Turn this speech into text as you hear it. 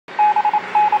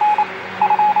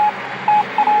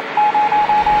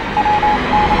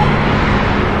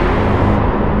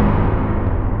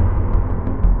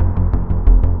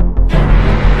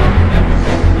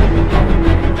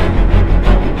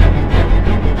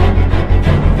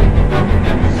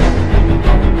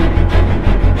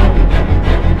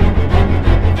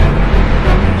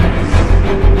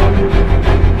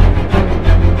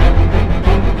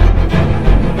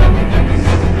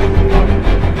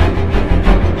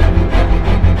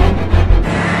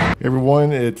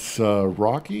everyone, it's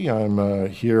Rahkee. I'm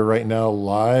here right now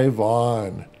live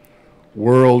on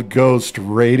World Ghost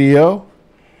Radio,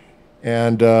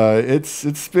 and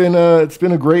it's been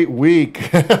a great week.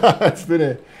 It's been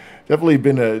a definitely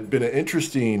been an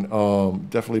interesting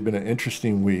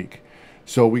week.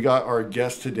 So we got our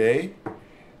guest today,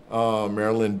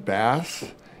 Marylynn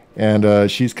Bast,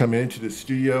 and she's come into the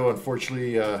studio.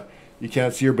 Unfortunately, you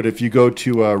can't see her, but if you go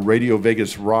to Radio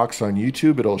Vegas Rocks on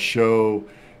YouTube, it'll show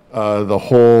the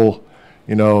whole,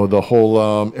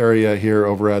 area here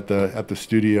over at the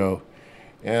studio.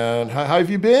 And how have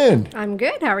you been? I'm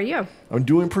good. How are you? I'm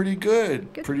doing pretty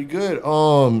good. Pretty good.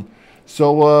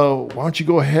 So why don't you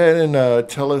go ahead and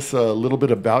tell us a little bit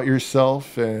about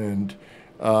yourself and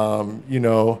how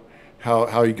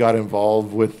you got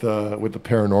involved with the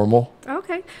paranormal?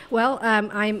 Okay. Well,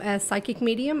 I'm a psychic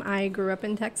medium. I grew up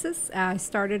in Texas. I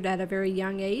started at a very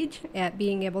young age at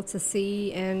being able to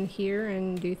see and hear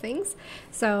and do things.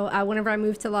 So whenever I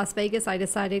moved to Las Vegas, I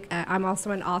decided I'm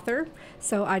also an author.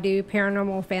 So I do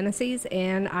paranormal fantasies,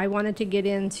 and I wanted to get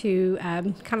into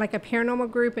kind of like a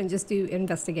paranormal group and just do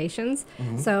investigations.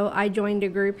 Mm-hmm. So I joined a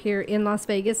group here in Las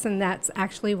Vegas, and that's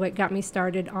actually what got me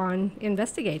started on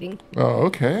investigating. Oh,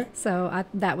 okay. So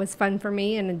that was fun for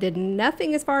me, and it did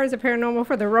nothing as far as a paranormal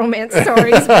for the romance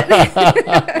stories.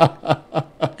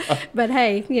 But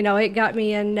hey, it got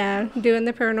me in doing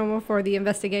the paranormal for the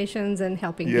investigations and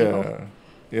helping people.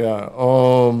 Yeah.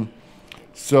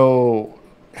 So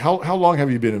how long have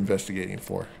you been investigating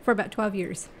for? For about 12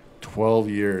 years. 12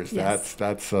 years. Yes.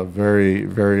 That's a very,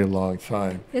 very long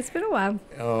time. It's been a while.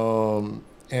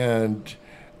 And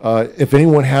if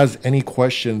anyone has any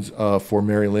questions for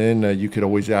Marylynn, you could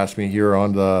always ask me here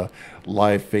on the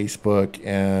live Facebook,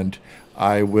 and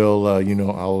I will,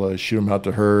 I'll shoot them out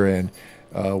to her, and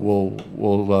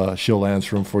she'll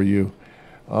answer them for you.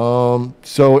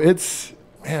 So it's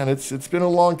been a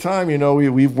long time.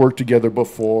 We've worked together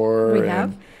before. We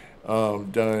have.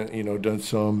 And done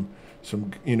some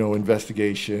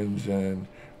investigations, and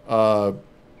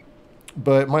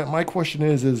but my question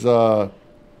is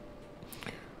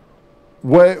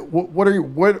where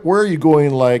are you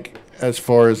going, like, as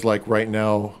far as like right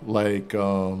now? Like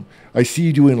I see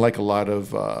you doing like a lot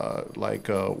of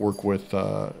work with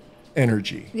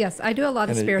energy. Yes, I do a lot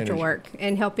of spiritual work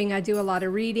and helping. I do a lot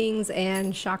of readings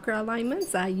and chakra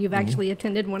alignments. You've actually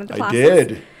attended one of the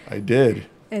classes. I did.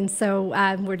 And so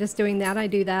we're just doing that. I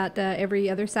do that every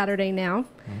other Saturday now.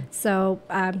 Mm-hmm. So,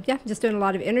 just doing a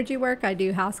lot of energy work. I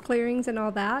do house clearings and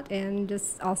all that, and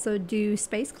just also do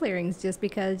space clearings, just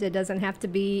because it doesn't have to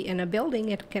be in a building.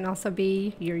 It can also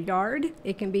be your yard.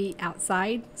 It can be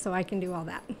outside, so I can do all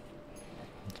that.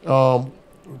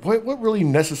 What really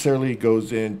necessarily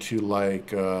goes into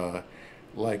like a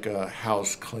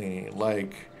house cleaning?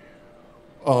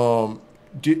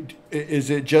 Is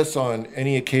it just on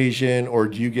any occasion, or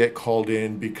do you get called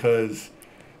in because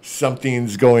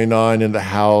something's going on in the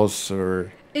house,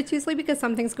 or? It's usually because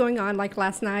something's going on. Like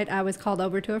last night, I was called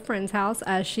over to a friend's house.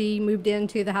 She moved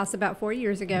into the house about 4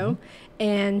 years ago,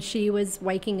 and she was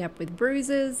waking up with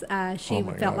bruises. She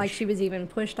felt like she was even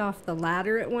pushed off the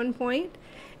ladder at one point.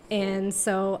 And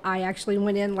so I actually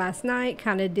went in last night,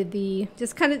 kind of did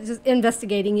just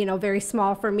investigating, very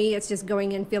small for me. It's just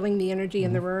going in, feeling the energy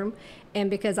in the room. And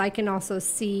because I can also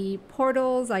see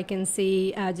portals, I can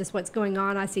see just what's going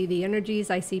on. I see the energies.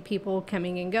 I see people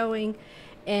coming and going.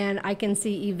 And I can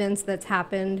see events that's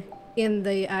happened in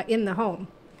the home.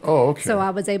 Oh, okay. So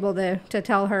I was able to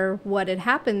tell her what had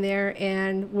happened there.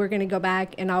 And we're going to go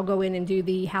back, and I'll go in and do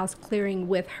the house clearing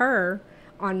with her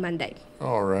on Monday.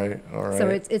 All right. So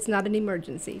it's not an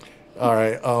emergency. All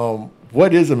right.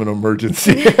 What is an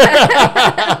emergency?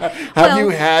 Have you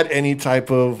had any type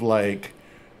of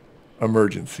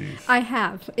emergencies? I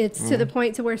have. It's to the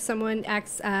point to where someone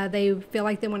acts, they feel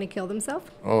like they want to kill themselves.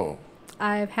 Oh.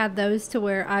 I've had those to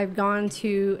where I've gone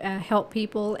to help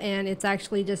people, and it's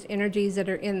actually just energies that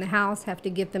are in the house, have to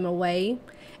get them away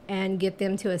and get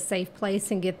them to a safe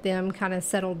place and get them kind of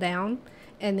settled down,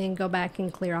 and then go back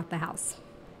and clear out the house.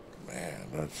 Man,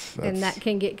 that's... And that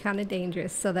can get kind of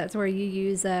dangerous. So that's where you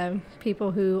use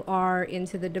people who are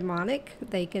into the demonic.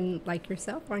 They can, like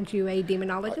yourself, aren't you a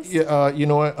demonologist? Yeah, you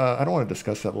know what? I don't want to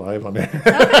discuss that live on there.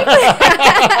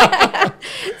 Okay.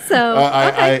 So,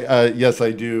 yes,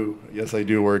 I do. Yes, I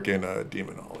do work in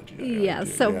demonology.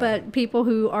 Yes. But people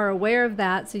who are aware of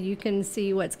that, so you can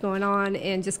see what's going on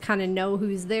and just kind of know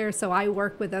who's there. So I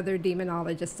work with other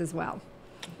demonologists as well.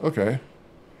 Okay.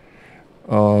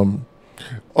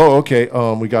 Okay.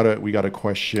 We got a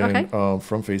question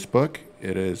from Facebook.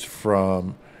 It is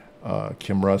from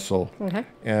Kim Russell. Okay.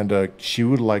 And she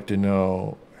would like to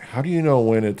know, how do you know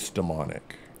when it's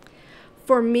demonic?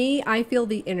 For me, I feel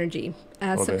the energy.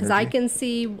 Because I can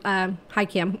see, hi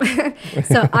Kim.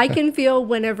 So I can feel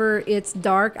whenever it's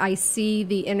dark, I see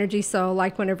the energy. So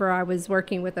like whenever I was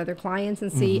working with other clients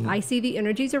and I see the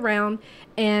energies around.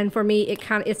 And for me,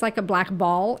 it's like a black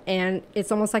ball, and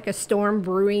it's almost like a storm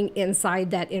brewing inside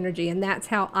that energy. And that's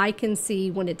how I can see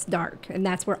when it's dark. And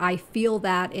that's where I feel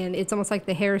that. And it's almost like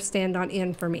the hairs stand on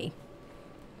end for me.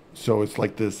 So it's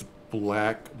like this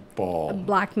black ball. A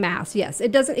black mass, yes.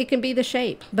 It can be the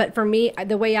shape. But for me,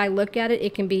 the way I look at it,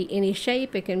 it can be any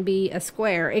shape. It can be a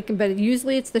square. But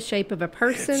usually it's the shape of a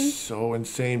person. It's so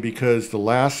insane, because the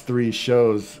last 3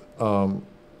 shows, funny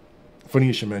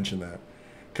you should mention that.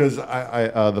 Because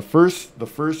the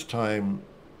first time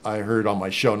I heard on my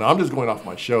show, now I'm just going off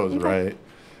my shows, right?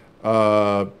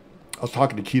 I was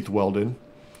talking to Keith Weldon.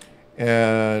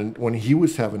 And when he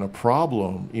was having a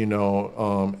problem, he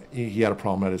had a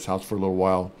problem at his house for a little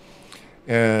while.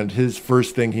 And his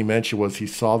first thing he mentioned was he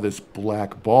saw this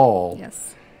black ball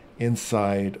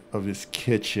inside of his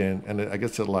kitchen. And I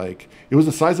guess it was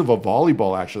the size of a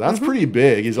volleyball, actually. That's pretty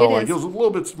big. He's all it was a little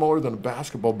bit smaller than a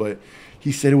basketball, but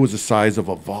he said it was the size of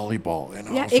a volleyball. And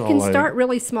it can start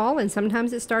really small, and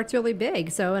sometimes it starts really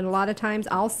big. So, and a lot of times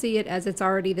I'll see it as it's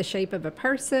already the shape of a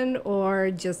person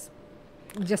or just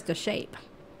a shape.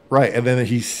 Right, and then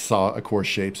he saw, of course,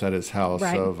 shapes at his house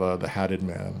of the hatted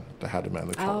man,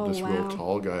 this real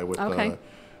tall guy with, I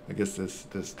guess this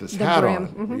hat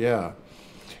on, yeah.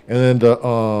 And then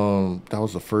that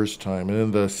was the first time, and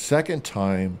then the second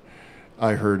time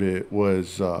I heard it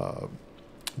was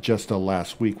just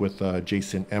last week with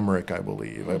Jason Emmerich, I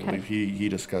believe. I believe he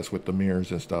discussed with the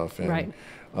mirrors and stuff, and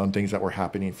things that were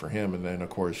happening for him, and then of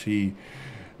course he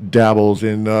dabbles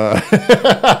in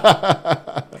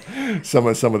some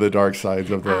of the dark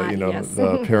sides of the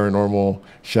the paranormal.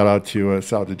 Shout out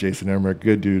to Jason Emmerich,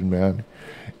 good dude, man.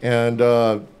 And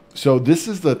so this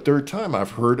is the 3rd time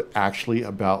I've heard actually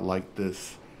about like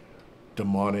this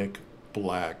demonic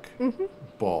black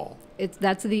ball.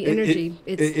 That's the energy.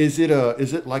 Is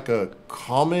it like a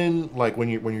common, like when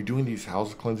you're doing these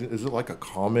house cleansing? Is it like a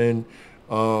common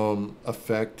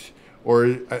effect,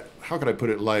 or how could I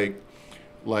put it?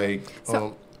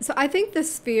 So I think the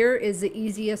sphere is the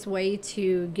easiest way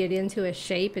to get into a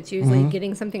shape. It's usually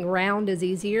getting something round is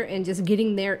easier, and just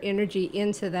getting their energy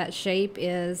into that shape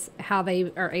is how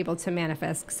they are able to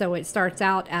manifest. So it starts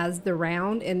out as the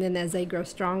round, and then as they grow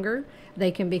stronger,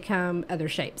 they can become other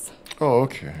shapes. Oh,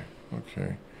 okay.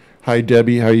 Hi,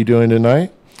 Debbie. How you doing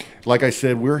tonight? Like I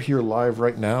said, we're here live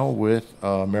right now with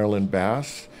Marylynn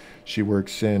Bast. She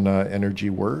works in energy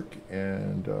work,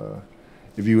 and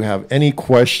if you have any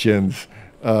questions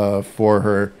for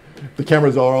her, the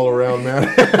cameras are all around, man.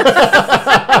 It's like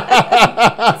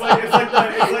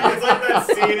that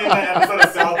scene in that episode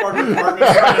of South Park where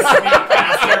Cartman's trying to sneak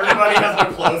past everybody, has no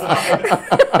clothes on.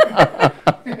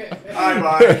 Hi,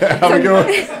 bye. How we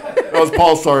going? That was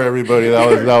Pulsar, everybody.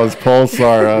 That was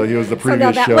Pulsar. He was the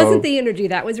previous show. So no, that wasn't the energy.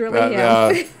 That was really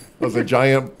him. It was a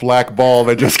giant black ball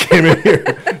that just came in here,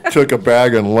 took a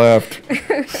bag and left.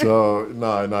 So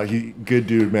no, he good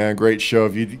dude, man. Great show.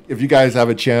 If you guys have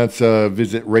a chance,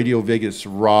 visit Radio Vegas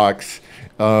Rocks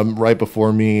right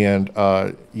before me, and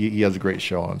he has a great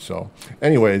show on. So,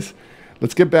 anyways,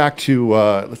 let's get back to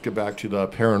the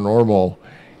paranormal,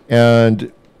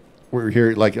 and we're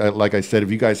here. Like I said, if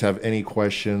you guys have any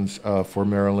questions for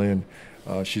Marylynn,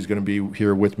 she's going to be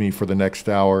here with me for the next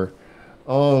hour.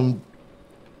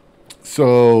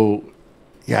 So,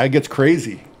 yeah, it gets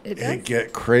crazy. It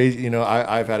get crazy.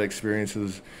 I've had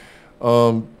experiences.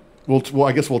 Well,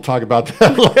 I guess we'll talk about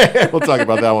that. We'll talk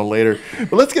about that one later.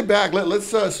 But let's get back. Let's.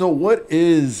 So, what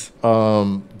is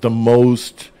the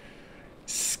most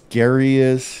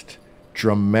scariest,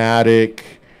 dramatic,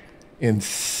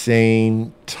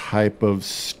 insane type of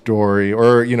story,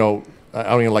 or I don't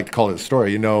even like to call it a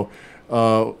story.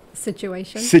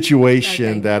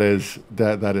 Situation that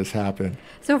has happened.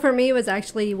 So for me, it was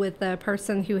actually with the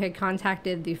person who had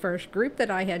contacted the first group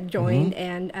that I had joined,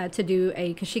 and to do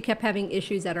because she kept having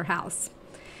issues at her house.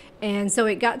 And so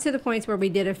it got to the point where we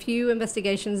did a few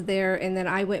investigations there, and then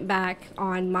I went back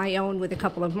on my own with a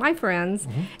couple of my friends,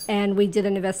 and we did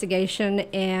an investigation,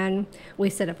 and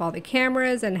we set up all the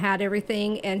cameras and had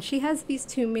everything, and she has these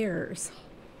 2 mirrors.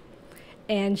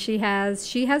 And she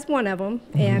has one of them,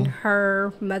 and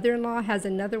her mother-in-law has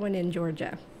another one in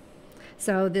Georgia.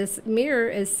 So this mirror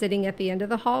is sitting at the end of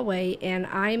the hallway, and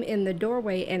I'm in the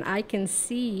doorway, and I can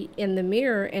see in the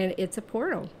mirror, and it's a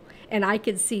portal. And I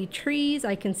can see trees,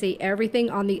 I can see everything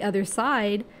on the other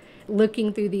side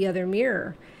looking through the other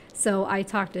mirror. So I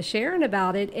talked to Sharon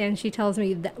about it, and she tells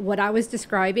me that what I was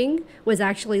describing was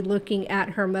actually looking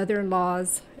at her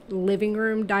mother-in-law's living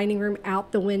room, dining room,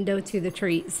 out the window to the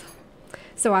trees.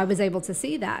 So I was able to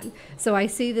see that. So I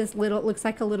see this little, it looks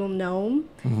like a little gnome.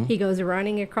 He goes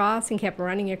running across and kept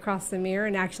running across the mirror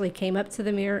and actually came up to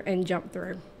the mirror and jumped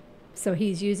through. So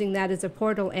he's using that as a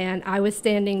portal. And I was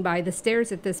standing by the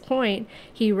stairs at this point.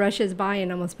 He rushes by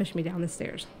and almost pushed me down the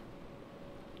stairs.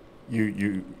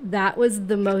 That was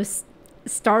the most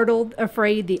startled,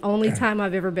 afraid, the only time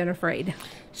I've ever been afraid.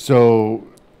 So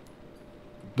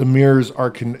the mirrors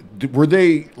are, were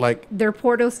they like... They're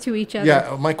portals to each other.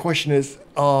 Yeah, my question is,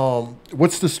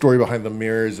 what's the story behind the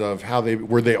mirrors of how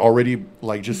were they already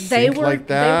like just synced like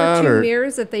that? They were two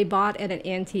mirrors that they bought at an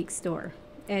antique store.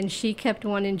 And she kept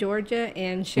one in Georgia,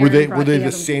 and Sharon were they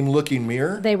the same looking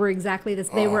mirror? They were exactly this.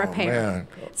 They were a pair. Man.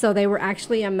 So they were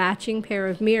actually a matching pair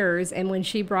of mirrors. And when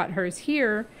she brought hers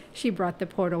here, she brought the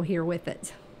portal here with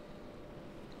it.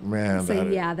 Man. So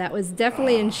that was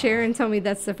definitely. And Sharon told me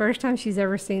that's the first time she's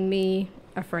ever seen me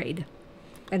afraid,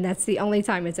 and that's the only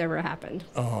time it's ever happened.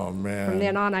 Oh man. From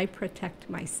then on, I protect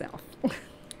myself.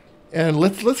 And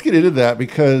let's get into that,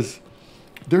 because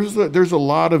there's a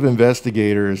lot of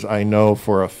investigators I know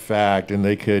for a fact, and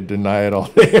they could deny it all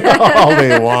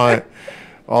they want.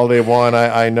 All they want.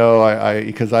 I know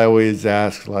because I always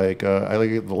ask, like I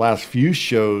look at the last few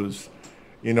shows,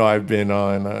 I've been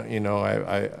on.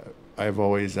 I've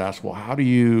always asked, well, how do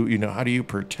you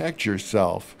protect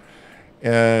yourself?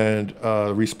 And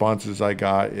the responses I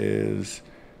got is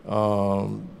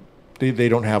they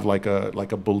don't have like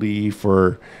a belief,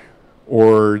 or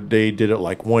they did it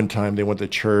like one time they went to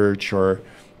church, or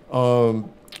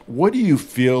what do you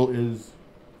feel is...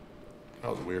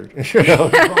 That was weird.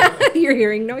 You're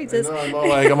hearing noises.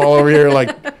 I'm all over here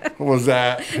like, what was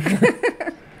that?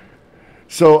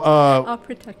 So I'll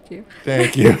protect you.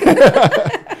 Thank you.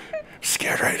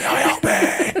 Scared right now, help me.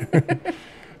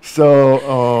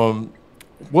 So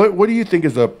what do you think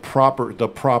is the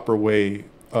proper way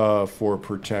for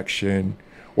protection?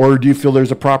 Or do you feel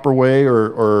there's a proper way,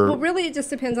 or? Well, really, it just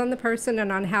depends on the person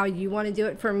and on how you want to do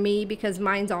it. For me, because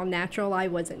mine's all natural, I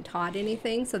wasn't taught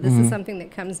anything. So this is something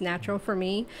that comes natural for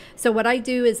me. So what I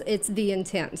do is it's the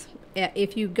intent.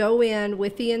 If you go in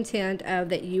with the intent of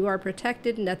that you are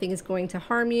protected, nothing is going to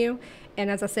harm you. And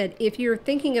as I said, if you're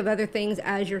thinking of other things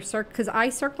as your because I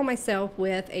circle myself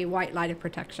with a white light of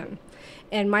protection.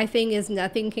 And my thing is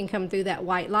nothing can come through that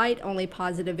white light, only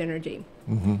positive energy.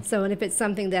 So, and if it's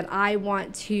something that I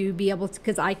want to be able to,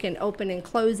 because I can open and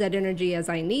close that energy as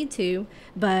I need to,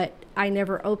 but I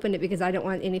never open it because I don't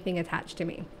want anything attached to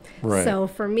me. Right. So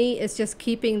for me, it's just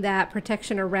keeping that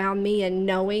protection around me and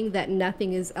knowing that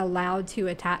nothing is allowed to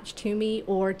attach to me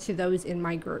or to those in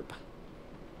my group.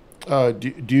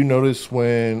 Do you notice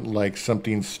when like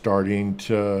something's starting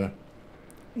to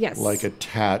like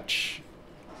attach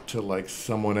to like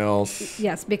someone else?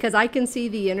 Yes, because I can see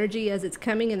the energy as it's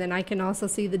coming, and then I can also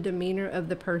see the demeanor of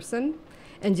the person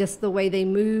and just the way they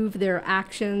move, their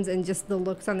actions, and just the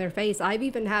looks on their face. I've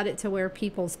even had it to where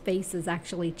people's faces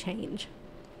actually change.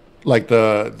 Like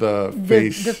the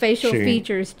facial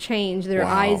features change. Their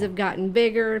eyes have gotten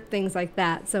bigger, things like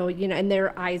that. So, and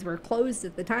their eyes were closed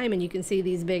at the time, and you can see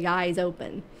these big eyes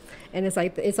open. And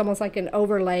it's almost like an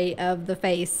overlay of the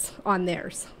face on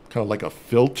theirs. Kind of like a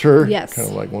filter? Yes. Kind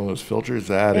of like one of those filters.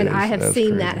 And I have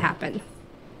seen that happen.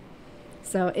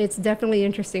 So it's definitely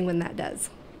interesting when that does.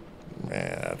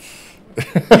 Man,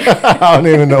 I don't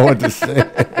even know what to say.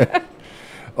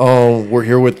 We're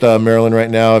here with Marylynn right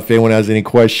now. If anyone has any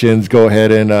questions, go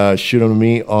ahead and shoot them to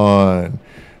me on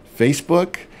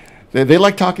Facebook. They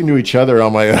like talking to each other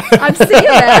on my... I'm seeing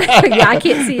that. Yeah, I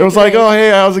can't see it. It was like, oh,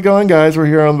 hey, how's it going, guys? We're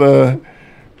here on over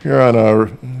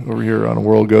here on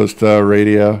World Ghost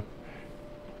Radio.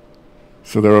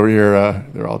 So they're over here.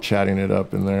 They're all chatting it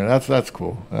up in there. That's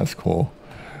cool. That's cool.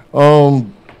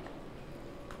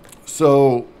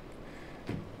 So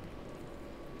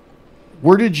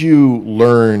where did you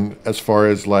learn as far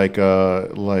as like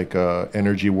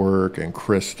energy work and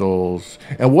crystals,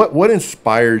 and what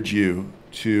inspired you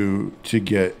to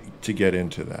get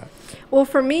into that? Well,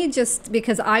 for me, just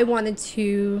because I wanted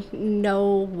to know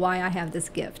why I have this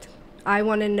gift. I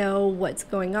want to know what's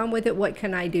going on with it. What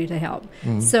can I do to help?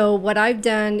 So what I've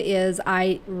done is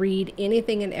I read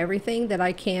anything and everything that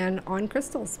I can on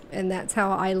crystals. And that's how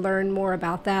I learn more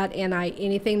about that. And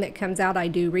anything that comes out, I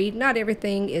do read. Not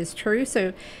everything is true.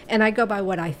 And I go by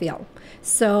what I feel.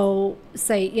 So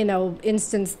say,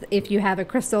 instance, if you have a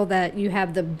crystal that you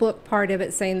have the book part of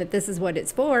it saying that this is what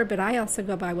it's for, but I also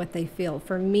go by what they feel.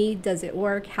 For me, does it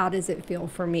work? How does it feel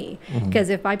for me? Because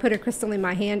if I put a crystal in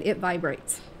my hand, it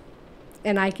vibrates.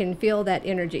 And I can feel that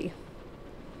energy.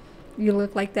 You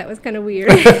look like that was kind of weird.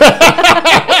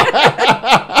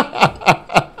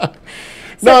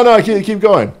 No, keep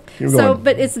going. So,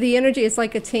 but it's the energy. It's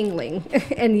like a tingling,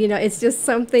 and it's just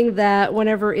something that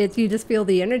whenever you just feel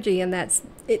the energy, and that's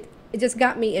it. It just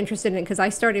got me interested in it because I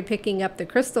started picking up the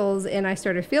crystals and I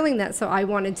started feeling that. So I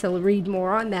wanted to read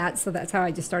more on that. So that's how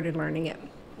I just started learning it.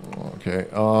 Okay.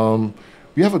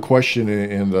 We have a question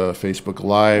in the Facebook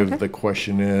Live. Okay. The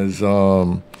question is,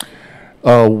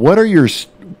 what are your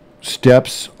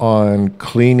steps on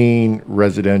cleaning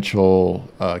residential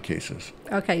cases?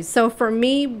 Okay, so for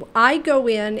me, I go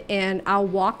in and I'll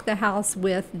walk the house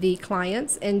with the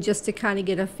clients and just to kind of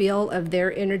get a feel of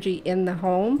their energy in the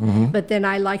home. But then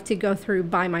I like to go through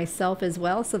by myself as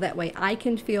well, so that way I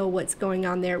can feel what's going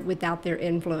on there without their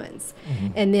influence.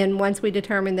 And then once we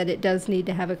determine that it does need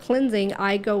to have a cleansing,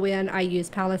 I go in, I use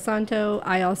Palo Santo,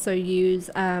 I also use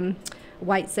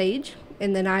white sage,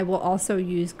 and then I will also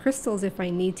use crystals if I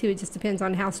need to. It just depends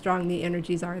on how strong the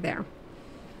energies are there.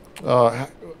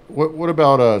 What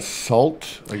about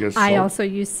salt? I guess I also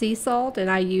use sea salt, and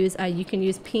I use you can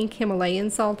use pink Himalayan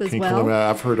salt as well.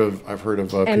 I've heard of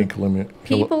pink Himalayan.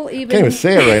 People even can't even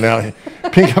say it right now.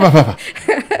 Pink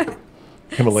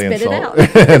Himalayan Spit salt.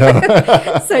 It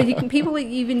out. So people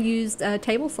even use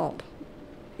table salt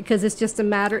because it's just a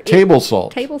matter. Table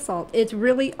salt. Table salt. It's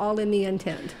really all in the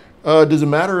intent. Does it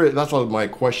matter? That's what my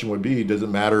question would be. Does it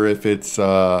matter if it's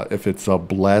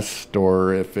blessed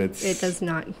or if it's? It does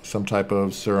not. Some type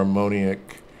of ceremonial.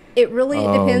 It really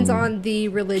depends on the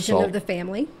religion salt. of the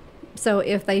family. So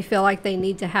if they feel like they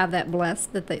need to have that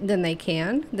blessed, then they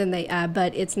can.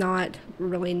 But it's not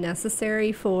really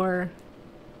necessary for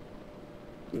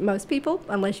most people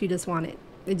unless you just want it.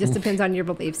 It just depends on your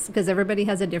beliefs because everybody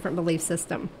has a different belief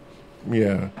system.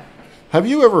 Yeah. Have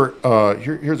you ever,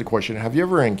 here's a question. Have you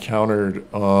ever encountered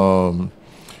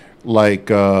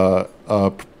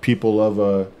people of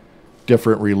a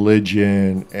different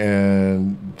religion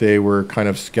and they were kind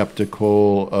of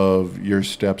skeptical of your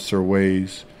steps or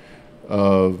ways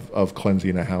of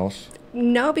cleansing a house?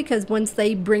 No, because once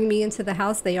they bring me into the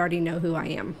house, they already know who I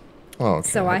am. Oh, okay,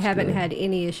 so I haven't had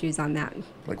any issues on that.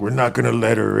 Like, we're not going to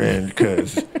let her in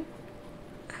because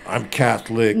I'm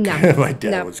Catholic. No, my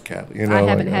dad was Catholic. I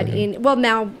haven't had any. Well,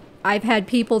 now I've had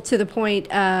people to the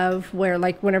point of where,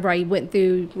 like, whenever I went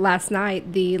through last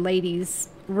night, the lady's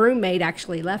roommate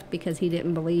actually left because he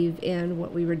didn't believe in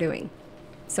what we were doing.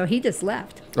 So he just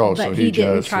left. Oh, but so he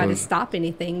didn't try to stop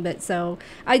anything. But so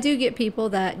I do get people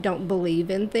that don't believe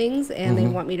in things and they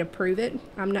want me to prove it.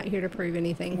 I'm not here to prove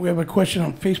anything. We have a question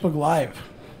on Facebook Live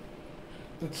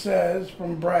that says,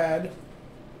 from Brad,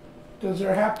 does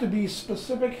there have to be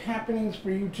specific happenings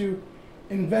for you to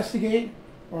investigate,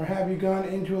 or have you gone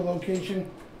into a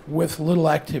location with little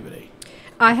activity?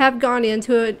 I have gone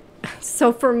into it.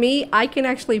 So for me, I can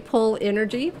actually pull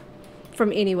energy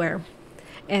from anywhere.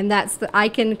 And that's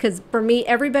because for me,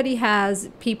 everybody has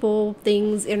people,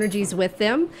 things, energies with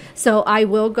them. So I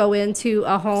will go into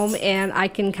a home and I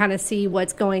can kind of see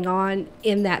what's going on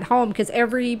in that home because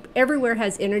everywhere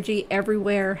has energy,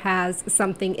 everywhere has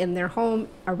something in their home,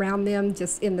 around them,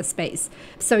 just in the space.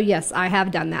 So yes, I have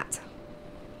done that.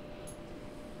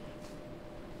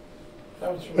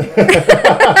 That was from Brett.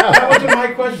 That wasn't my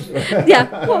question. Yeah.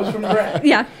 That was from Brett.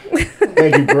 Yeah.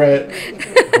 Thank you, Brett.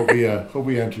 Hope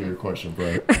we answer your question,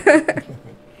 Brett.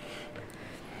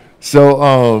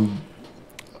 So,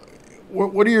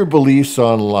 what are your beliefs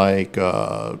on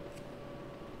well,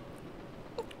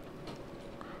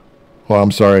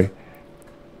 I'm sorry.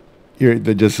 Here,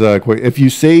 just quick. If you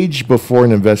sage before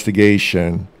an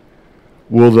investigation,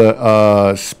 will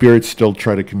the spirits still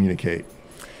try to communicate?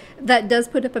 That does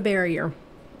put up a barrier.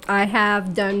 I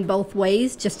have done both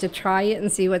ways just to try it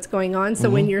and see what's going on. So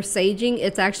when you're saging,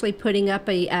 it's actually putting up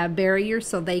a barrier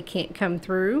so they can't come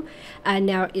through.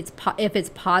 Now, if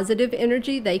it's positive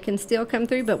energy, they can still come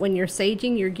through. But when you're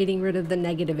saging, you're getting rid of the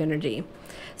negative energy.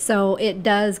 So it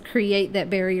does create that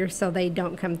barrier so they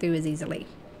don't come through as easily.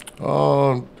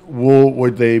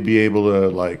 Would they be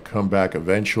able to come back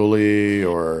eventually,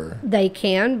 or? They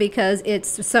can, because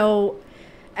it's so.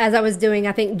 As I was doing,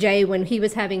 I think Jay, when he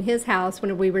was having his house,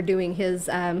 when we were doing his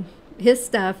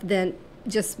stuff, then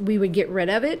we would get rid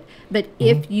of it. But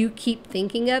if you keep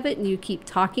thinking of it and you keep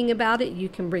talking about it, you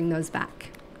can bring those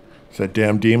back. It's that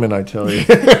damn demon, I tell you.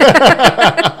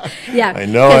 Yeah, I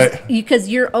know it. Because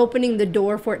you're opening the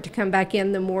door for it to come back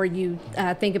in the more you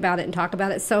think about it and talk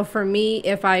about it. So for me,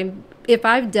 if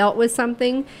I've dealt with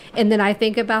something and then I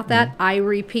think about that, I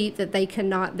repeat that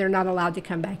they're not allowed to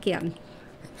come back in.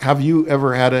 Have you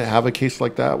ever had to have a case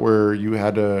like that where you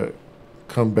had to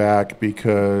come back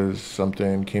because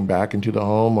something came back into the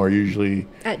home, or usually?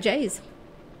 At Jay's.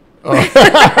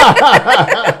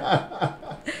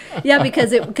 Yeah,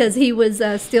 because he was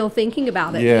still thinking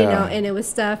about it, Yeah. you know, and it was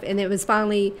stuff, and it was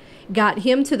finally got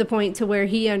him to the point to where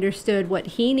he understood what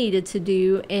he needed to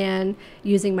do, and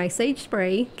using my sage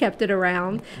spray kept it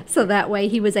around, so that way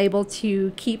he was able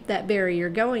to keep that barrier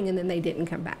going, and then they didn't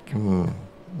come back.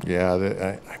 Yeah,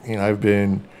 I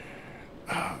mean,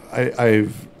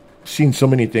 I've seen so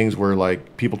many things where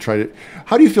like people try to.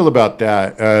 How do you feel about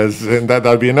that? And that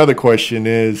would be another question: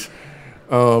 is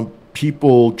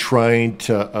people trying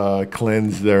to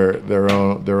cleanse their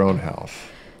own house?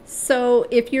 So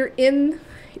if you're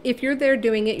there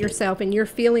doing it yourself and you're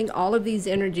feeling all of these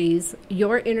energies,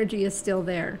 your energy is still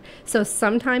there. So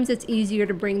sometimes it's easier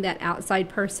to bring that outside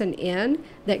person in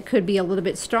that could be a little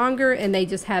bit stronger, and they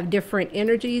just have different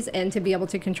energies, and to be able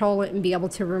to control it and be able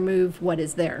to remove what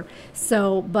is there.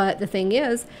 So, but the thing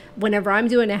is, whenever I'm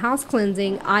doing a house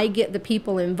cleansing, I get the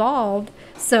people involved,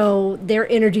 so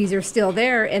their energies are still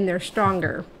there and they're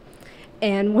stronger.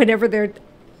 And whenever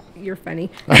you're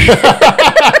funny.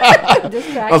 I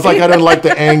was like, I didn't like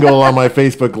the angle on my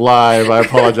Facebook Live. I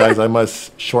apologize. I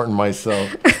must shorten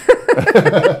myself.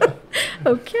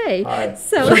 Okay. Hi.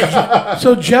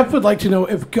 So Jeff would like to know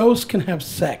if ghosts can have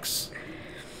sex.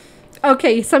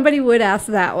 Okay, somebody would ask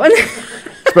that one.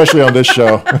 Especially on this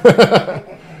show.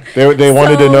 They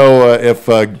wanted to know if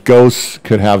ghosts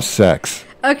could have sex.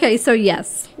 Okay, so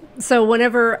yes. So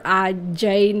whenever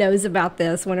Jay knows about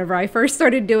this, whenever I first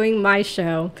started doing my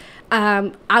show,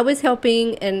 I was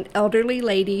helping an elderly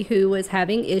lady who was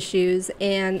having issues,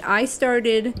 and I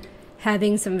started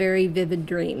having some very vivid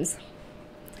dreams.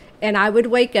 And I would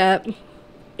wake up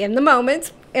in the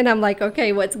moment, and I'm like,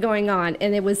 okay, what's going on?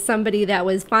 And it was somebody that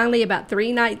was finally about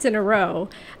 3 nights in a row.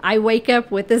 I wake up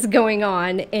with this going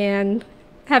on and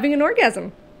having an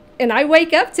orgasm. And I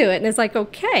wake up to it, and it's like,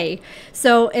 okay.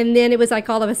 So, and then it was like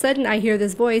all of a sudden I hear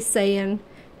this voice saying,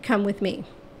 come with me.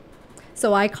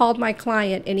 So I called my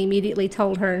client and immediately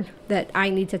told her that I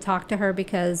need to talk to her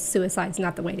because suicide's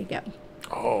not the way to go.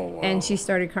 Oh, wow. And she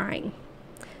started crying.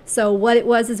 So what it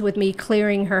was is with me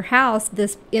clearing her house,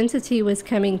 this entity was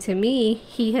coming to me.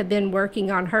 He had been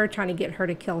working on her, trying to get her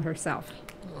to kill herself.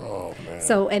 Oh, man.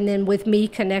 So, and then with me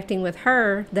connecting with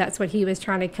her, that's what he was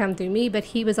trying to come through me, but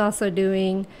he was also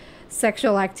doing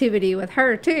sexual activity with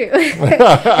her too.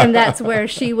 And that's where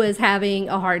she was having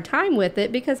a hard time with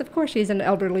it because of course she's an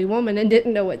elderly woman and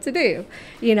didn't know what to do,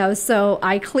 you know. So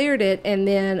I cleared it, and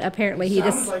then apparently he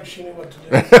Sounds just like she knew what to do.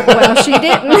 well, she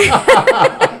didn't.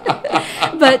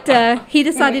 But he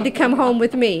decided to come home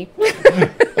with me.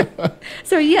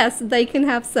 So yes, they can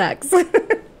have sex.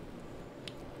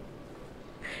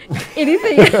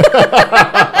 Anything.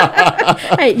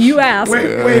 Hey, you asked.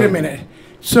 Wait a minute.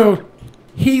 So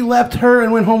he left her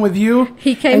and went home with you?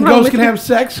 He came and home ghosts with can me. have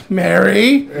sex?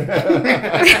 Mary?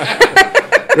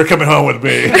 You're coming home with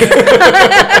me.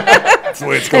 That's the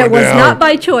way it's going It was down. not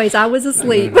by choice. I was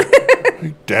asleep.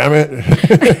 Damn it.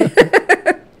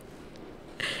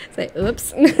 Say,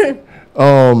 oops.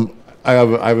 I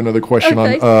have another question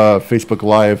Okay. on Facebook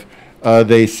Live.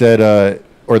 They said,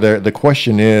 or the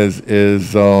question is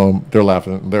they're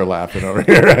laughing over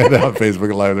here right now on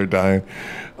Facebook Live. They're dying.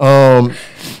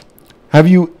 Have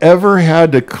you ever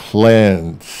had to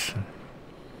cleanse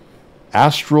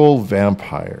astral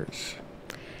vampires?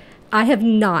 I have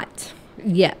not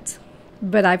yet,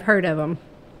 but I've heard of them.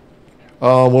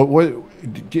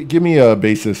 Give me a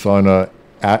basis on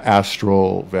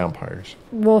astral vampires.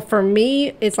 Well, for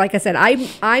me, it's like I said,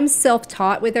 I'm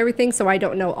self-taught with everything, so I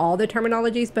don't know all the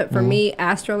terminologies. But for me,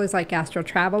 astral is like astral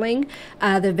traveling.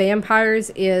 The vampires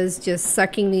is just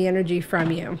sucking the energy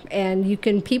from you,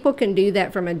 and people can do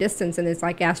that from a distance, and it's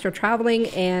like astral traveling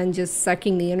and just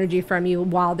sucking the energy from you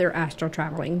while they're astral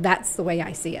traveling. That's the way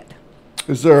I see it.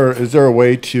 Is there a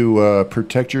way to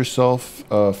protect yourself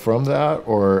from that,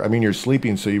 or I mean, you're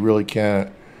sleeping, so you really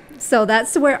can't. So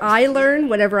that's where I learn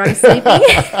whenever I'm sleeping.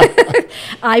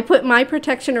 I put my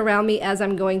protection around me as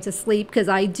I'm going to sleep because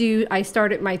I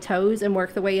start at my toes and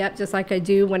work the way up just like I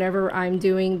do whenever I'm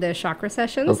doing the chakra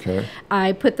sessions. Okay.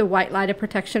 I put the white light of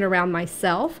protection around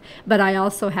myself, but I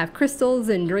also have crystals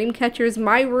and dream catchers.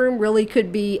 My room really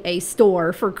could be a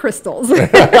store for crystals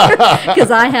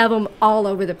because I have them all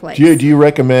over the place. Do you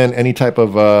recommend any type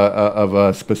of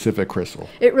a specific crystal?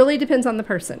 It really depends on the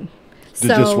person.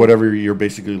 Just whatever you're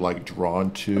basically like drawn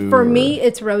to? For me,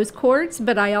 it's rose quartz,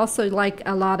 but I also like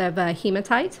a lot of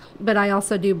hematite, but I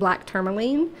also do black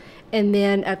tourmaline. And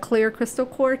then a clear crystal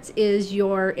quartz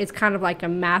it's kind of like a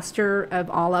master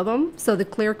of all of them. So the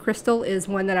clear crystal is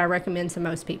one that I recommend to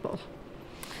most people.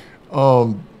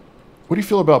 What do you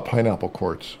feel about pineapple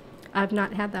quartz? I've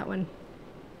not had that one.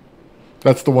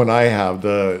 That's the one I have.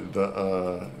 The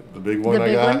big one The I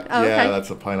big got. one? Oh, yeah, okay. that's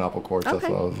a pineapple quartz. Okay. That's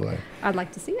what I was like. I'd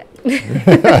like to see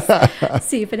it.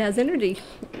 See if it has energy.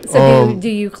 So do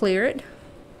you clear it?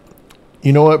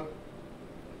 You know what?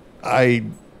 I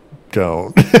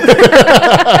don't.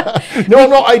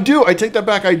 No, I do. I take that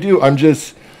back. I do. I'm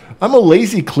a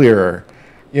lazy clearer.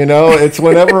 You know, it's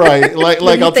whenever I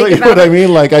like I'll tell you what I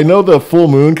mean. Like I know the full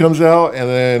moon comes out, and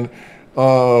then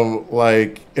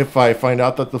like if I find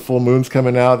out that the full moon's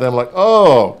coming out, then I'm like,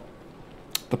 oh,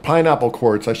 the pineapple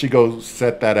quartz. I should go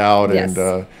set that out. Yes.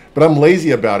 And but I'm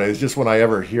lazy about it. It's just when I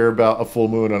ever hear about a full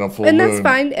moon and a full moon. And that's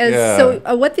fine. Yeah.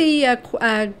 So what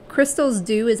the crystals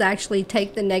do is actually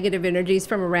take the negative energies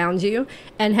from around you.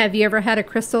 And have you ever had a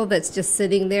crystal that's just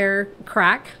sitting there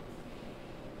crack?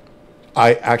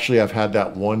 I've had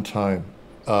that one time.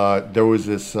 There was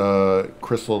this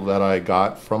crystal that I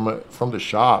got from the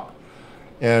shop,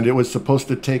 and it was supposed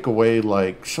to take away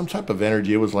like some type of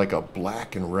energy. It was like a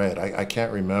black and red. I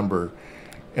can't remember.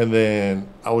 And then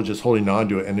I was just holding on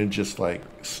to it, and it just like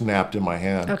snapped in my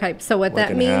hand. Okay, so what like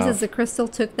that in means half. is the crystal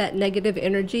took that negative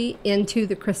energy into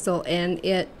the crystal, and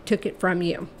it took it from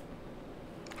you.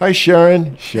 Hi,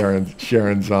 Sharon.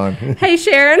 Sharon's on. Hey,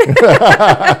 Sharon.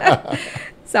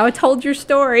 So I told your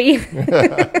story.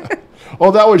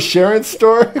 Oh, that was Sharon's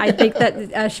story. I think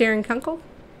that Sharon Kunkel.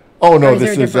 Oh no, Or is there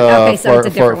this a is different- okay, so it's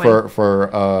a different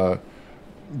for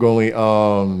Goli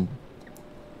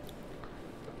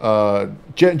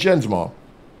Jen's mom.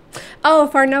 Oh,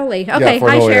 Farnoli. Okay,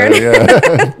 hi, Farnoli, Sharon.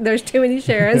 yeah. There's too many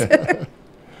Sharons.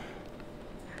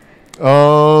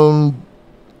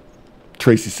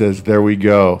 Tracy says, there we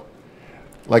go.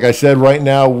 Like I said, right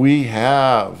now we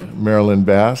have Marylynn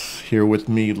Bast here with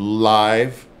me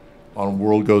live on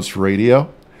World Ghost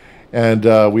Radio. And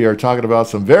we are talking about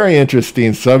some very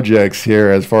interesting subjects here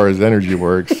as far as energy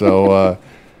works. So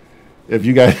if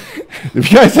you guys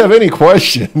have any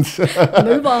questions,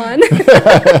 Move on.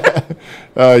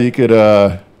 you could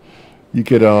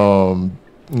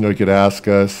ask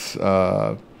us.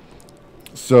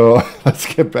 So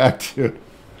let's get back to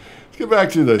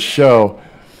the show.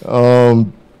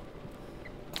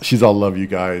 She's all love you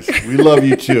guys. We love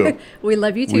you too. We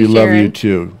love you too, We Sharon. love you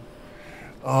too.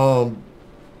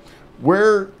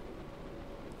 Where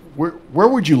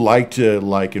would you like to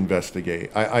like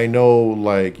investigate? I know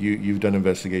like you've done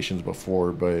investigations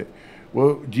before, but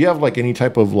do you have like any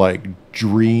type of like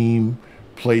dream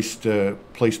place to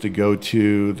go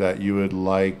to that you would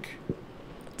like?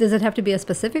 Does it have to be a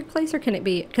specific place, or can it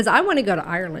be? Because I want to go to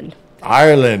Ireland.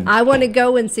 Ireland. I want to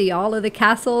go and see all of the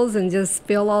castles and just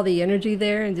feel all the energy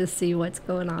there and just see what's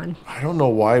going on. I don't know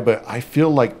why, but I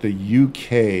feel like the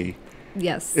UK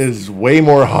Yes. is way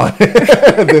more haunted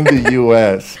than the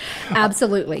US.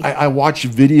 Absolutely. I watch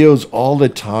videos all the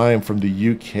time from the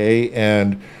UK,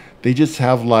 and they just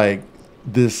have like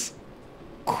this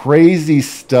crazy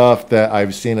stuff that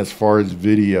I've seen as far as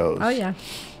videos. Oh, yeah.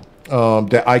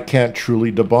 That I can't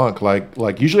truly debunk.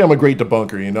 Like usually I'm a great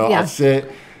debunker, you know. Yeah. I'll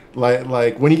sit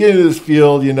like when you get into this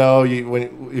field, you know,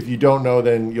 if you don't know,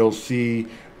 then you'll see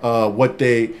you're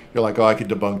like, oh, I could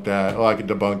debunk that. Oh, I could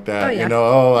debunk that. Oh, yeah. You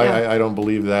know, Yeah. I don't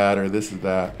believe that, or this is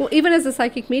that. Well, even as a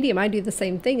psychic medium, I do the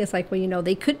same thing. It's like, well, you know,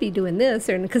 they could be doing this,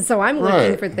 so I'm looking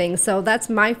Right. for things. So that's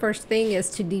my first thing, is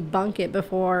to debunk it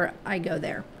before I go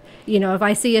there. You know, if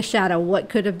I see a shadow, what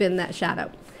could have been that shadow?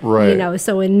 Right. You know,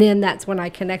 so and then that's when I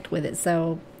connect with it.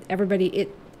 So everybody,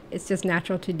 it's just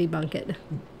natural to debunk it.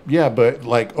 Yeah, but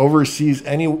like overseas,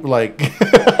 like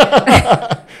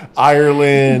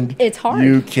Ireland, It's hard.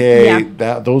 UK,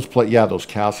 Yeah. those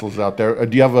castles out there.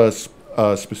 Do you have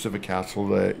a specific castle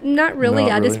that? Not really.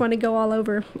 Not I just really? want to go all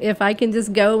over. If I can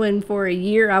just go, and for a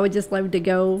year, I would just love to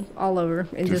go all over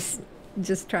and just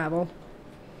travel.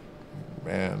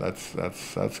 Man,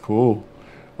 that's cool.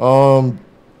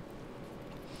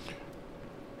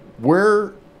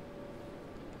 Where?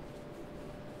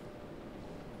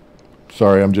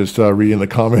 Sorry, I'm just reading the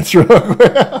comments real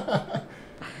quick.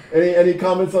 Any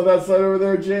comments on that side over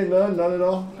there, Jay? None at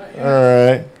all. All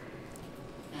right.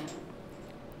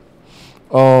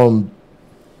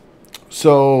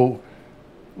 So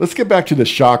let's get back to the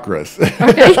chakras.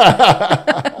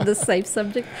 The safe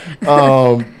subject.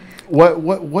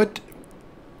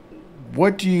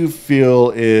 What do you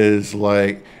feel is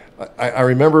like? I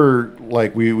remember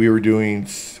like we were doing,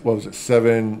 what was it,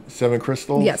 seven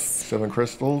crystals? Yes. 7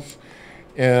 crystals,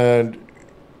 and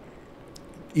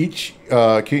each.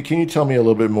 Can you tell me a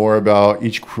little bit more about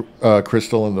each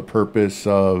crystal and the purpose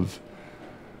of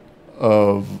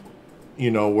you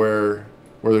know where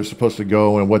they're supposed to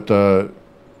go, and what the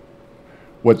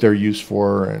what they're used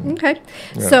for. And Okay.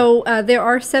 Yeah. So there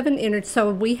are 7 energy.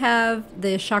 So we have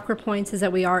the chakra points is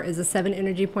the 7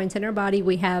 energy points in our body.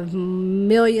 We have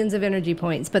millions of energy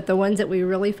points, but the ones that we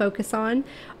really focus on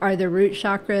are the root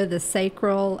chakra, the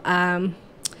sacral,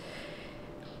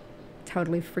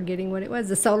 totally forgetting what it was,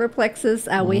 the solar plexus.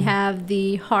 We have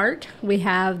the heart, we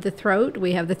have the throat,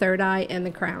 we have the third eye, and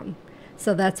the crown.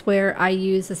 So that's where I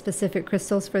use the specific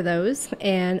crystals for those.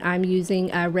 And I'm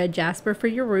using red jasper for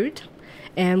your root.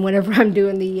 And whenever I'm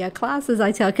doing the classes,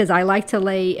 I tell, because I like to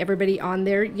lay everybody on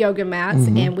their yoga mats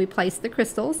and we place the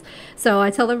crystals. So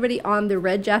I tell everybody on the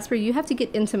red jasper, you have to get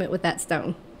intimate with that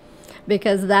stone,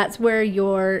 because that's where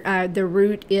your the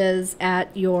root is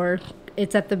at your,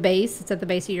 it's at the base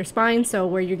of your spine. So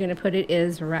where you're going to put it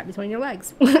is right between your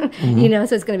legs, you know,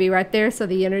 so it's going to be right there. So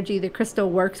the energy, the crystal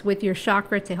works with your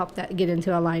chakra to help that get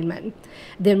into alignment.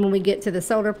 Then when we get to the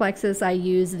solar plexus, I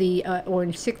use the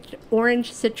orange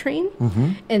citrine.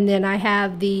 And then I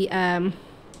have the, can't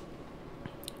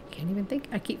even think,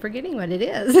 I keep forgetting what it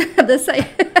is.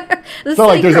 It's not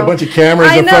like there's a bunch of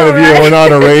cameras in front of you and we're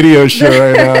on a radio show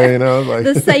right now, you know. Like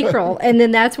the sacral. And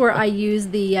then that's where I use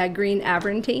the green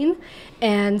abrantine.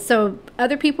 And so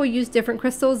other people use different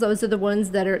crystals. Those are the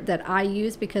ones that I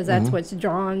use, because that's what's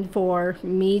drawn for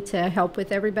me to help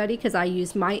with everybody, because I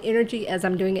use my energy as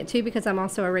I'm doing it too, because I'm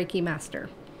also a Reiki master.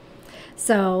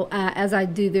 So as I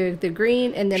do the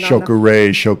green, and then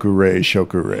Shokure.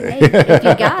 Hey, if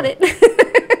you got it.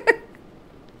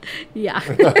 Yeah.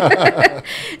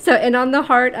 So, and on the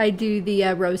heart, I do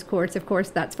the rose quartz. Of course,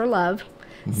 that's for love.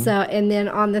 So, and then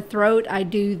on the throat, I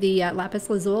do the lapis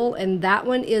lazuli, and that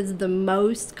one is the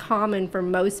most common for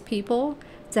most people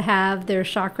to have their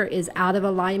chakra is out of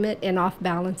alignment and off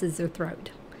balance is their throat,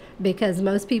 because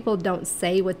most people don't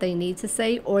say what they need to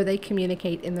say, or they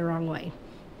communicate in the wrong way.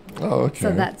 Oh, okay.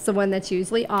 So that's the one that's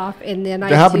usually off. And then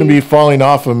They happened to be falling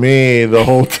off of me the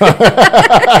whole time.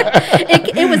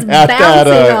 it was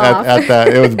bouncing off. At that,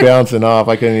 it was bouncing off.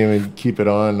 I couldn't even keep it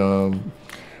on.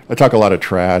 I talk a lot of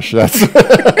trash. That's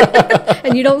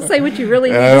and you don't say what you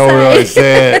really need I to don't say. really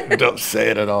say it. Don't say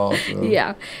it at all. So.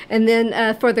 Yeah. And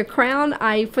then for the crown,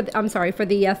 for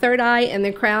the third eye and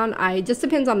the crown, just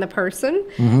depends on the person.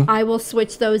 I will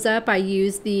switch those up. I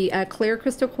use the clear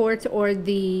crystal quartz or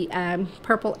the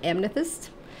purple amethyst.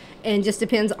 And just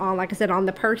depends on, like I said, on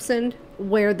the person,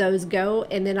 where those go.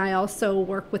 And then I also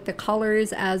work with the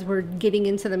colors as we're getting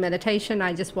into the meditation.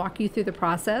 I just walk you through the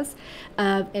process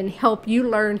and help you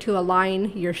learn to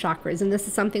align your chakras. And this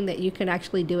is something that you can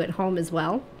actually do at home as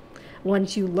well,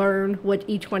 once you learn what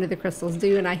each one of the crystals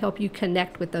do. And I help you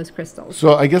connect with those crystals.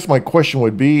 So I guess my question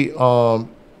would be,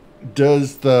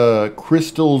 does the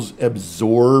crystals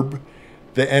absorb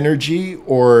the energy,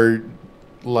 or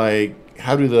like,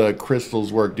 how do the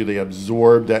crystals work? Do they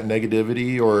absorb that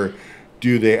negativity, or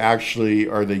do they actually,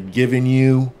 are they giving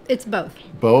you? It's both.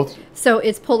 Both? So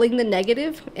it's pulling the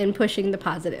negative and pushing the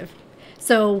positive.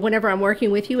 So whenever I'm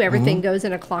working with you, everything goes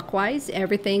in a clockwise.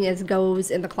 Everything goes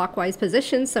in the clockwise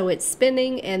position. So it's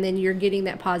spinning, and then you're getting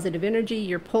that positive energy.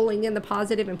 You're pulling in the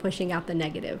positive and pushing out the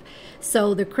negative.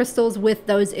 So the crystals, with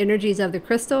those energies of the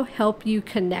crystal, help you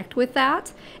connect with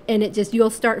that. And it just, you'll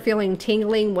start feeling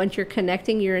tingling. Once you're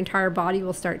connecting, your entire body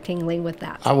will start tingling with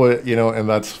that. I would, and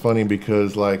that's funny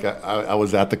because like I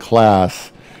was at the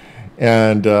class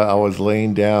and I was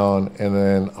laying down, and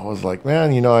then I was like,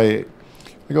 man,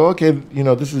 I go, okay,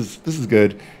 this is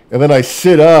good. And then I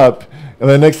sit up, and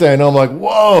the next thing I know, I'm like,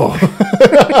 whoa.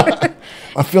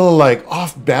 I'm feeling like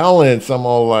off balance. I'm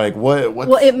all like,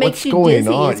 it makes you going dizzy.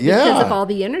 on? It's because of all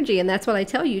the energy. And that's what I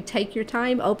tell you. Take your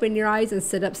time, open your eyes, and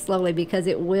sit up slowly, because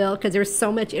because there's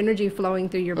so much energy flowing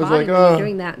through your body when you're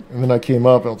doing that. And then I came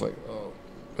up, and I was like, oh.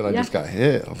 Then I just got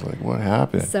hit. I was like, what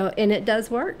happened? So, and it does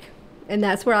work. And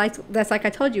that's where that's like I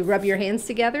told you, rub your hands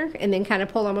together and then kind of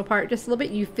pull them apart just a little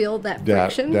bit. You feel that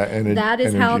friction. That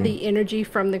is how the energy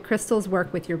from the crystals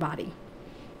work with your body.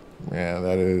 Man,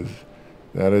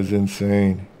 that is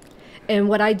insane. And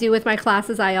what I do with my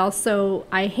classes, I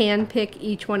hand pick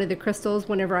each one of the crystals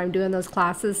whenever I'm doing those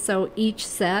classes. So each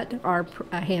set are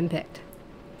hand picked.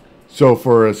 So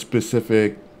for a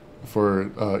specific,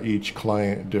 for each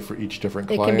client, each different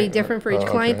client? It can be different for each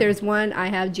client. Okay. There's one, I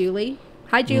have Julie.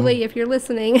 Hi, Julie, if you're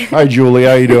listening. Hi, Julie.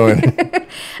 How you doing?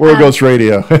 We're Ghost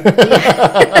Radio.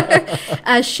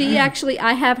 She actually,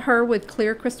 I have her with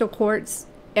clear crystal quartz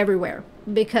everywhere,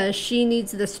 because she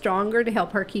needs the stronger to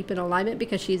help her keep in alignment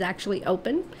because she's actually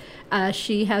open.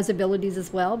 She has abilities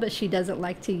as well, but she doesn't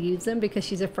like to use them because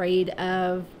she's afraid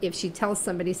of if she tells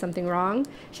somebody something wrong,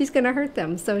 she's going to hurt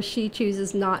them. So she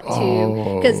chooses not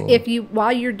to. Because if you,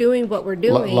 while you're doing what we're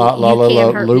doing, you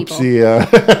can hurt people.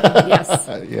 Yes.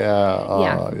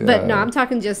 Yeah. But no, I'm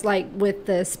talking just like with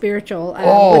the spiritual,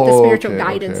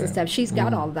 guidance and stuff. She's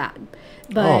got all that.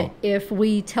 But if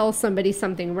we tell somebody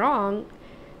something wrong,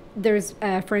 there's,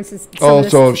 for instance,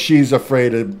 so if she's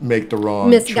afraid to make the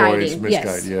wrong choice,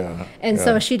 and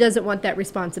so she doesn't want that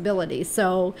responsibility.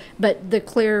 So, but the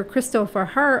clear crystal for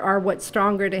her are what's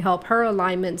stronger to help her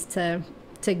alignments to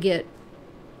get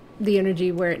the energy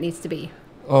where it needs to be.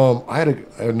 I had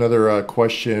another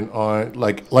question on,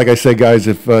 like I said, guys,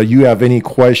 if you have any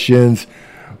questions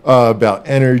about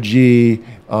energy,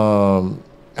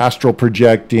 astral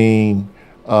projecting,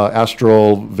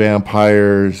 astral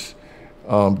vampires,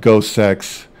 ghost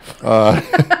sex,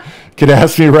 can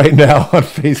ask me right now on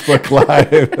Facebook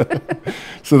Live.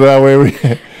 So that way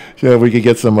we could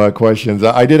get some questions.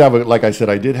 I did have like I said,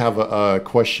 I did have a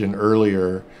question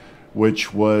earlier,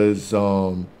 which was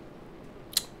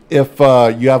if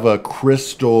you have a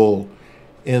crystal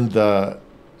in the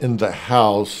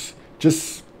house,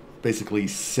 just basically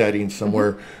setting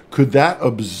somewhere, could that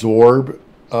absorb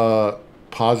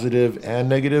positive and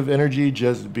negative energy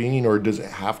just being, or does it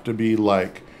have to be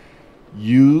like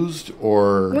used,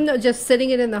 or? Well, no, just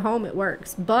sitting it in the home, it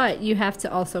works, but you have to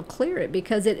also clear it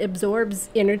because it absorbs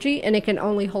energy and it can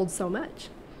only hold so much.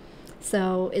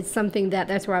 So it's something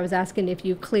that's where I was asking if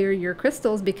you clear your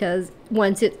crystals, because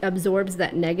once it absorbs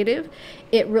that negative,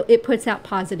 it puts out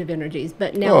positive energies.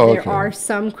 But now there are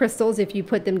some crystals, if you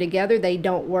put them together, they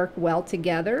don't work well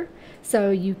together.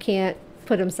 So you can't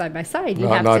put them side by side. You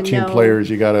have not to team players.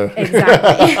 You gotta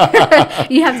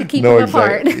exactly. You have to keep them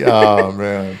apart. Oh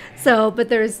man. So, but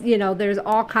there's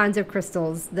all kinds of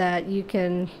crystals that you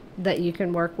can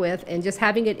work with, and just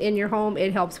having it in your home,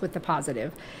 it helps with the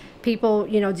positive. People,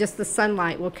 just the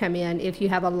sunlight will come in. If you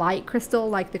have a light crystal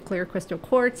like the clear crystal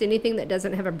quartz, anything that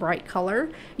doesn't have a bright color,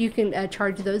 you can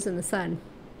charge those in the sun.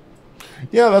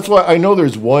 Yeah, that's why I know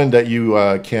there's one that you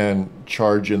can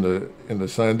charge in the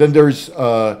sun. Then there's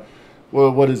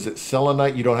what is it?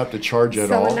 Selenite. You don't have to charge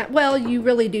at all. Well, you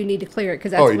really do need to clear it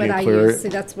because that's what I use. So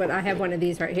that's what I have. One of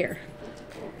these right here.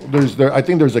 I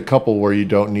think there's a couple where you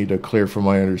don't need to clear, from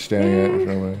my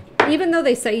understanding. Even though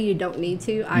they say you don't need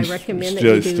to, I recommend that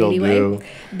you do anyway,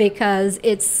 because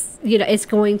it's it's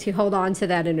going to hold on to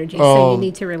that energy, so you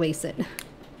need to release it.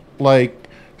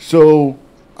 So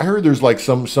I heard there's like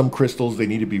some crystals, they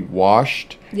need to be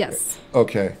washed. Yes.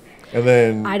 Okay. And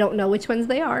then I don't know which ones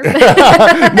they are. No,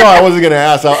 I wasn't gonna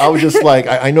ask. I was just like,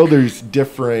 I know there's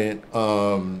different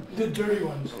the dirty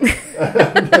ones.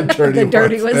 the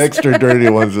dirty ones. Extra dirty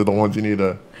ones are the ones you need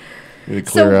to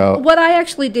clear out. What I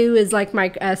actually do is like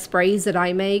my sprays that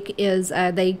I make is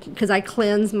because I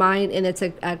cleanse mine, and it's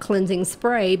a cleansing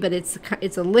spray, but it's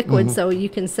a liquid, so you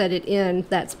can set it in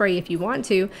that spray if you want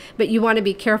to, but you want to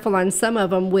be careful on some of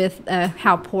them with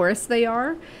how porous they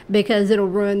are, because it'll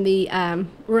ruin the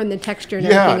texture and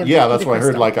everything. That's what I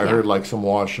heard. I heard like some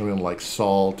wash them in like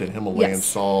salt and Himalayan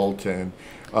salt, and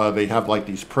they have like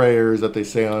these prayers that they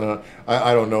say on it.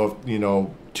 I don't know if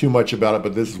too much about it,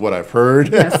 but this is what I've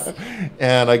heard. Yes.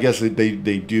 And I guess they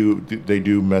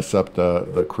do mess up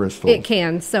the crystals. It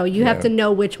can. So you have to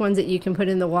know which ones that you can put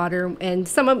in the water, and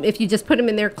some of them, if you just put them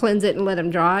in there, cleanse it and let them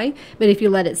dry. But if you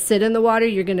let it sit in the water,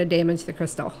 you're going to damage the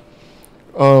crystal.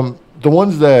 The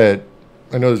ones that,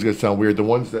 I know this is going to sound weird, the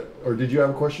ones that, or did you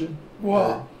have a question?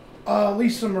 Well,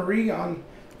 Lisa Marie on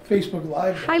Facebook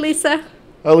Live. Hi, Lisa.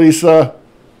 Hi, Lisa.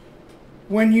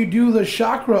 When you do the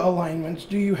chakra alignments,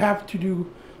 do you have to do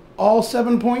all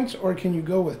 7 points, or can you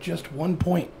go with just 1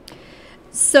 point?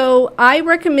 So I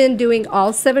recommend doing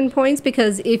all 7 points,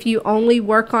 because if you only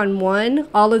work on one,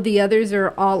 all of the others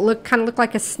are look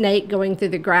like a snake going through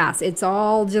the grass. It's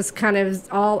all just kind of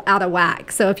all out of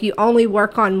whack. So if you only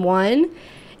work on one,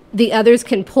 the others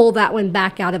can pull that one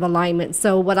back out of alignment.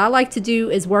 So what I like to do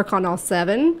is work on all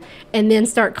 7 and then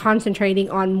start concentrating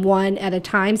on one at a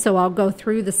time. So I'll go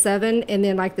through the 7, and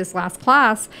then like this last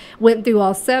class, went through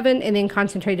all 7 and then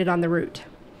concentrated on the root.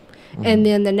 And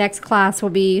then the next class will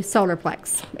be solar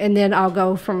plex. And then I'll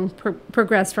go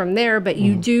progress from there. But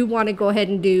you do want to go ahead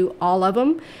and do all of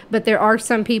them. But there are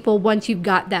some people, once you've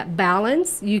got that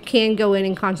balance, you can go in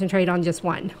and concentrate on just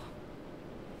one.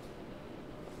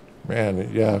 Man,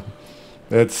 yeah,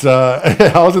 it's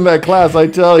I was in that class. I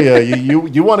tell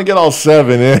you want to get all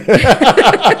 7 in.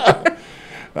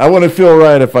 I wouldn't feel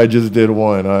right if I just did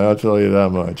one. I'll tell you that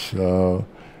much.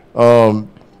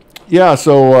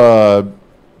 So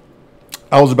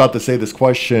I was about to say this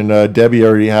question. Debbie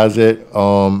already has it,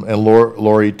 and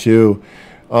Lori too.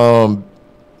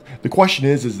 The question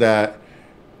is that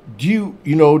do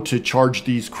you know, to charge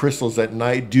these crystals at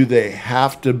night, do they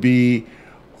have to be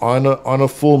on a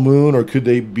full moon, or could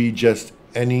they be just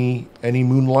any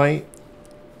moonlight?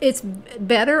 It's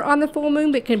better on the full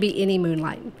moon, but it can be any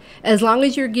moonlight, as long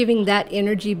as you're giving that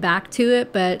energy back to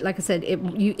it. But like I said,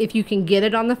 if you can get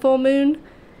it on the full moon,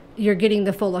 you're getting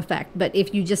the full effect. But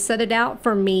if you just set it out,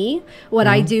 for me, what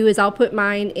I do is I'll put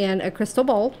mine in a crystal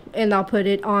bowl, and I'll put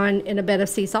it on in a bed of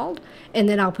sea salt, and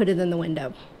then I'll put it in the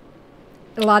window.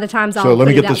 A lot of times I'll So let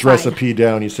me get this outside. recipe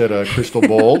down. You said a crystal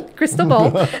bowl. Crystal bowl.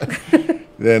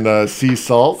 Then sea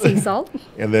salt. Sea salt.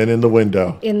 And then in the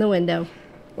window. In the window.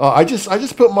 I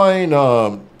just put mine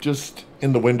just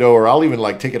in the window, or I'll even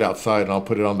like take it outside and I'll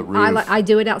put it on the roof. I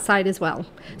do it outside as well.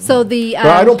 So the but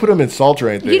I don't put them in salt or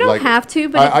anything. you don't like, have to,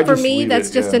 but I for just me, leave that's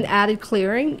it, just yeah. an added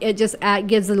clearing. It just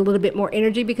gives it a little bit more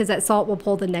energy, because that salt will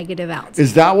pull the negative out.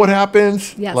 Is that what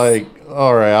happens? Yes. Like,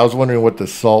 all right, I was wondering what the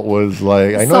salt was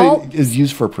like. I know Salt- it is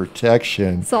used for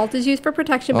protection. Salt is used for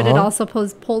protection, but it also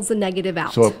pulls the negative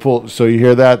out. So you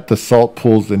hear that? The salt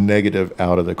pulls the negative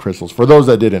out of the crystals. For those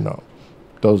that didn't know.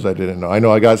 I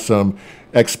know I got some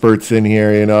experts in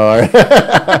here, you know.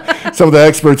 Some of the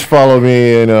experts follow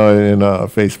me, you know, in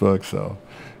Facebook. So,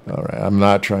 all right, I'm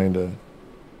not trying to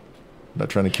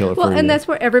kill it Well, for you. and that's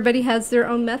where everybody has their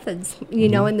own methods, you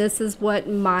know, and this is what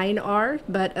mine are,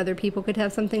 but other people could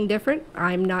have something different.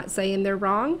 I'm not saying they're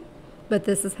wrong, but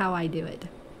this is how I do it.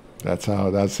 That's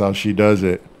how she does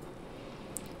it.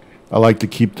 I like to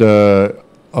keep the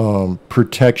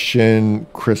protection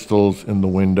crystals in the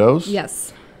windows.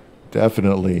 Yes.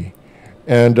 Definitely.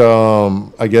 And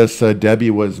I guess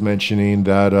Debbie was mentioning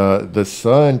that the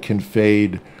sun can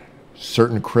fade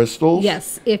certain crystals.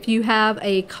 Yes. If you have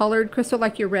a colored crystal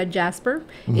like your red jasper,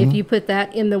 if you put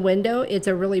that in the window, it's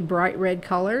a really bright red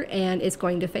color and it's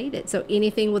going to fade it. So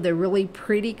anything with a really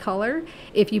pretty color,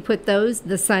 if you put those,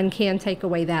 the sun can take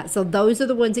away that. So those are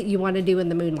the ones that you want to do in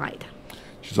the moonlight.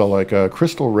 She's all like a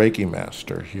crystal Reiki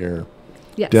master here.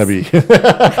 Yes. Debbie.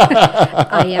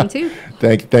 I am too.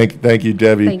 Thank you,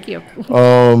 Debbie. Thank you.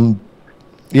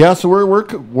 Yeah, so we're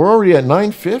already at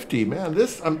 9:50. Man,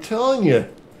 this, I'm telling you,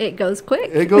 It goes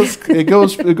quick. it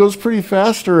goes pretty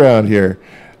fast around here.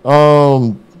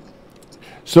 So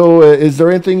is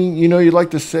there anything you'd like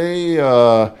to say?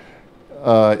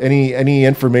 Any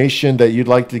information that you'd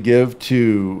like to give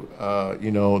to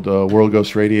the World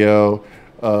Ghost Radio?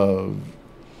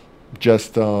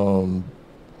 Just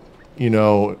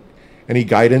any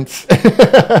guidance?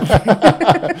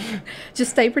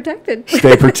 Just stay protected.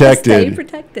 Stay protected. Stay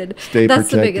protected. Stay That's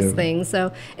the protected. biggest thing.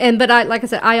 So, but like I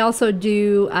said, I also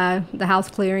do the house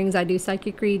clearings. I do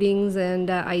psychic readings, and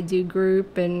I do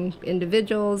group and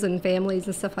individuals and families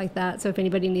and stuff like that. So if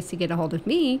anybody needs to get a hold of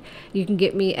me, you can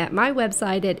get me at my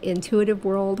website at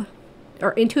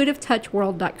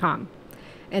intuitivetouchworld.com.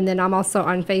 And then I'm also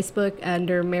on Facebook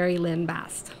under Marylynn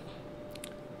Bast.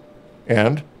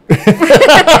 And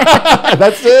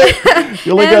that's it.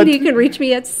 You can reach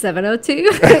me at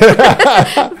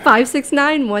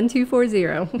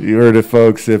 702-569-1240. You heard it,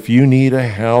 folks. If you need a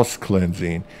house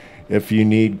cleansing, if you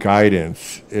need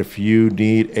guidance, if you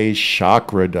need a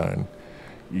chakra done,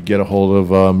 you get a hold of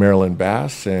Marylynn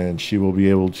Bast, and she will be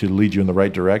able to lead you in the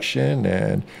right direction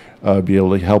and be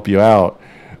able to help you out.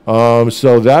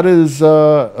 So that is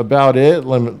about it.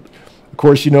 Of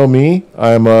course, you know me.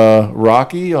 I'm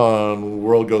Rahkee on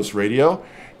World Ghost Radio.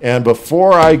 And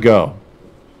before I go,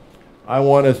 I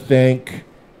want to thank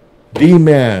the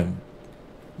man,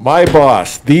 my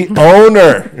boss, the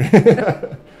owner,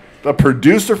 the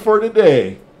producer for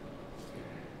today,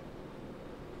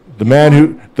 the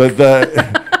man the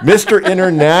Mr.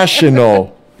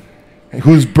 International,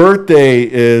 whose birthday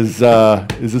is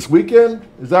this weekend.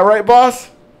 Is that right, boss?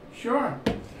 Sure.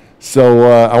 So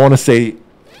I want to say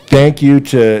thank you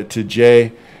to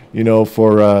Jay,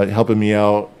 for helping me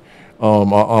out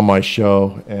on my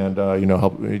show, and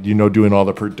doing all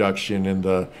the production in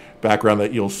the background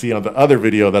that you'll see on the other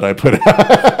video that I put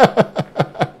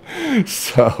out.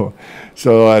 So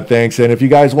thanks. And if you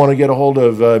guys want to get a hold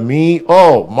of me,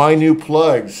 my new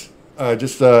plugs. I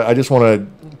just want to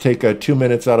take 2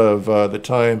 minutes out of the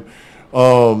time.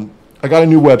 I got a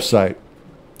new website.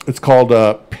 It's called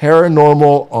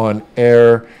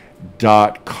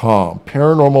paranormalonair.com.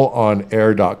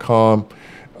 Paranormalonair.com.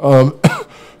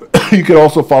 You can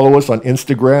also follow us on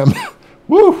Instagram.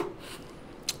 Woo!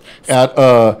 At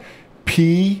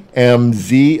PMZ_TV.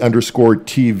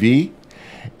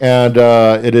 And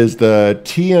it is the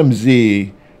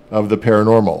TMZ of the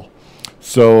paranormal.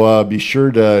 So be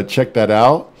sure to check that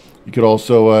out. You could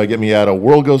also get me at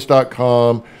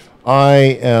worldghost.com. I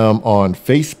am on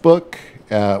Facebook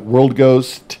at World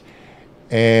Ghost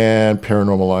and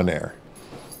Paranormal on Air.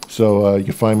 So you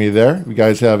can find me there. If you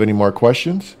guys have any more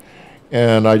questions.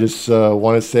 And I just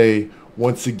want to say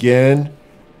once again,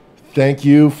 thank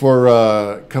you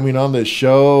for coming on this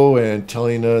show and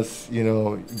telling us,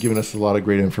 giving us a lot of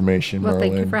great information, Well, Marylynn.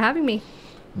 thank you for having me.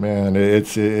 Man,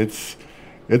 it's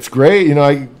great.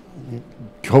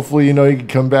 Hopefully, you can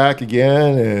come back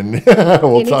again and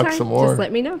we'll Anytime, talk some more. just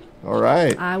let me know. All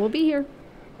right. I will be here.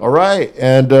 All right.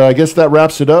 And I guess that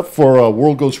wraps it up for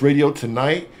World Ghost Radio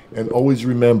tonight. And always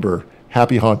remember,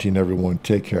 happy haunting, everyone.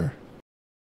 Take care.